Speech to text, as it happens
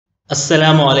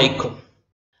അസ്സലാമു അലൈക്കും.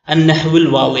 അന്നഹ്വുൽ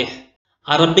വാളിഹ്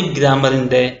അറബിക്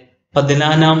ഗ്രാമറിന്റെ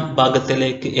 14-ാം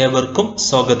ഭാഗത്തിലേക്ക് ഏവർക്കും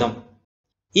സ്വാഗതം.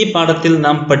 ഈ പാഠത്തിൽ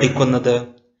നാം പഠിക്കുന്നത്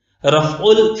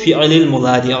റഫ്ഉൽ ഫിഅലിൽ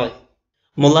മുളാരിഅ,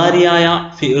 മുളാരിയായ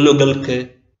ഫിഅലുകൾക്ക്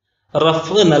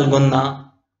റഫ് നൽകുന്ന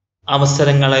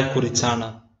അവസരങ്ങളെ കുറിച്ചാണ്.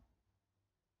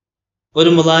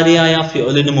 ഒരു മുളാരിയായ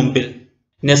ഫിഅലിനു മുമ്പിൽ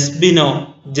നസ്ബിനോ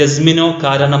ജസ്മിനോ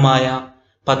കാരണമായ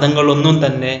പദങ്ങളൊന്നും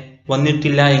തന്നെ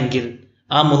വന്നിട്ടില്ല എങ്കിൽ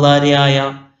ആ മുളാരിയായ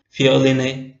ഫിഅലിനെ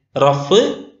റഫ്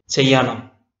ചെയ്യണം.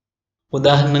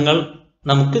 ഉദാഹരണങ്ങൾ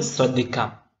നമുക്ക് ശ്രദ്ധിക്കാം.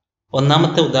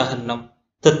 ഒന്നാമത്തെ ഉദാഹരണം,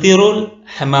 തത്തിറുൽ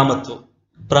ഹമാമത്തു,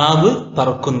 പ്രാവ്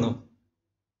പറക്കുന്നു.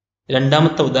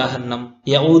 രണ്ടാമത്തെ ഉദാഹരണം,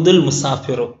 യഊദുൽ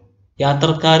മുസാഫിറു,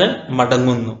 യാത്രക്കാരൻ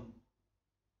മടങ്ങുന്നു.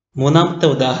 മൂന്നാമത്തെ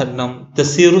ഉദാഹരണം,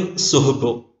 തസീറു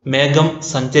സുഹുബു, മേഘം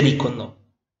സഞ്ചരിക്കുന്നു.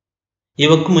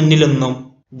 ഇവക്ക് മുന്നിലൊന്നും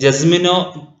ജസ്മിനോ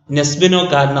നസ്ബിനോ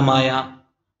കാരണമായ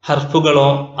ഹർഫുകളോ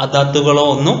അദാത്തുകളോ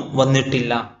ഒന്നും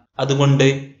വന്നിട്ടില്ല. അതുകൊണ്ട്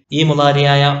ഈ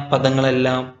മുളാരിയായ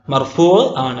പദങ്ങളെല്ലാം മർഫൂ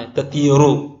ആണ്. തതീറു,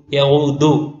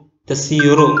 യഊദു,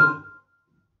 തസീറു.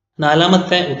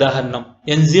 നാലാമത്തെ ഉദാഹരണം,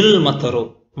 യൻസിൽ മതറു,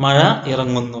 മഴ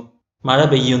ഇറങ്ങുന്നു, മഴ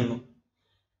പെയ്യുന്നു.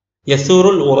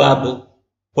 യസൂറുൽ ഉറാബു,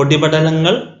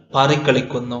 പൊടിപടലങ്ങൾ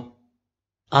പാറിക്കളിക്കുന്നു.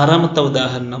 ആറാമത്തെ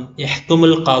ഉദാഹരണം,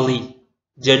 യഹ്കുമുൽ ഖാളി,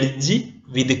 ജഡ്ജി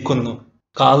വിധിക്കുന്നു,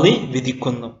 ഖാളി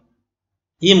വിധിക്കുന്നു.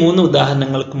 ഈ മൂന്ന്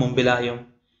ഉദാഹരണങ്ങൾക്ക് മുമ്പിലായും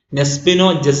നസ്ബിനോ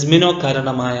ജസ്മിനോ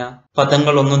കാരണമായ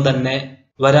പദങ്ങളൊന്നും തന്നെ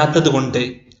വരാത്തതുകൊണ്ട്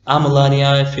ആ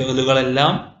മുളാരിയായ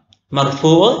ഫിഅലുകളെല്ലാം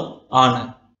മർഫൂ ആണ്.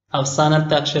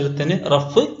 അവസാനത്തെ അക്ഷരത്തിന്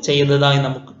റഫ് ചെയ്തതായി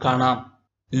നമുക്ക് കാണാം.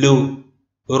 ലു,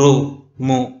 റു,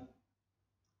 മു.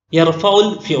 യർഫഉൽ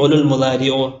ഫിഅലുൽ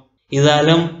മുളാരിഉ ഇദാ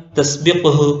ലം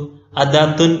തസ്ബിഖുഹു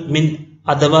അദാത്തുൻ മിൻ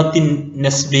അദവാത്തിൻ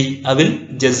നസ്ബി അവിൽ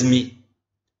ജസ്മി.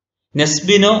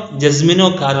 നസ്ബിനോ ജസ്മിനോ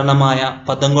കാരണമായ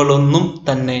പദങ്ങളൊന്നും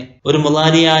തന്നെ ഒരു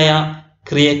മുളാരിയായ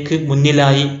ക്രിയക്ക്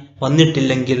മുന്നിലായി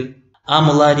വന്നിട്ടില്ലെങ്കിൽ ആ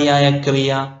മുളാരിയായ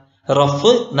ക്രിയ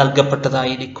റഫ്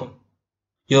നൽകപ്പെട്ടതായിരിക്കും.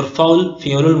 യുർഫഉൽ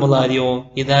ഫിഅലുൽ മുളാരിഉ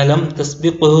ഇദാ ലം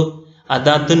തസ്ബിഖുഹു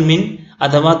അദാത്തുൻ മിൻ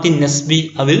അദവാത്തിൻ നസ്ബി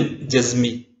അവിൽ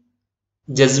ജസ്മി.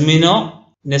 ജസ്മിനോ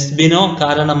നസ്ബിനോ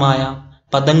കാരണമായ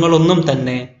പദങ്ങളൊന്നും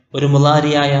തന്നെ ഒരു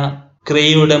മുളാരിയായ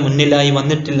ക്രിയയുടെ മുന്നിലായി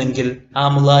വന്നിട്ടില്ലെങ്കിൽ ആ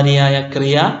മുളാരിയായ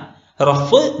ക്രിയ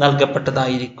റഫ്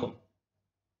നൽകപ്പെട്ടതായിരിക്കും.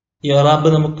 ഇറാബ്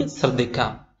നമുക്ക്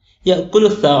ശ്രദ്ധിക്കാം. യഅ്കുലു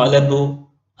സഅലബു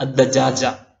അദ്ദജാജ,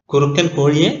 കുറുക്കൻ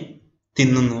കോഴിയെ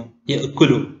തിന്നുന്നു.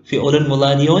 യഅ്കുലു ഫിഅലുൻ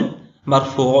മുളാരിഉൻ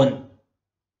മർഫൂഉൻ.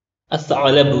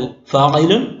 അസ്സഅലബു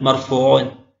ഫാഇലുൻ മർഫൂഉൻ.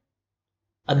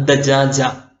 അദ്ദജാജ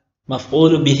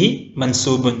മഫ്ഊലു ബിഹി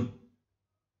മൻസൂബുൻ.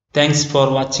 Thanks for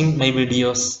watching my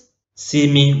videos. See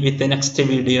me with the next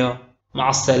video.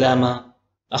 Ma'assalama.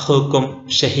 Akhukum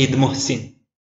Shaheed MUHSIN.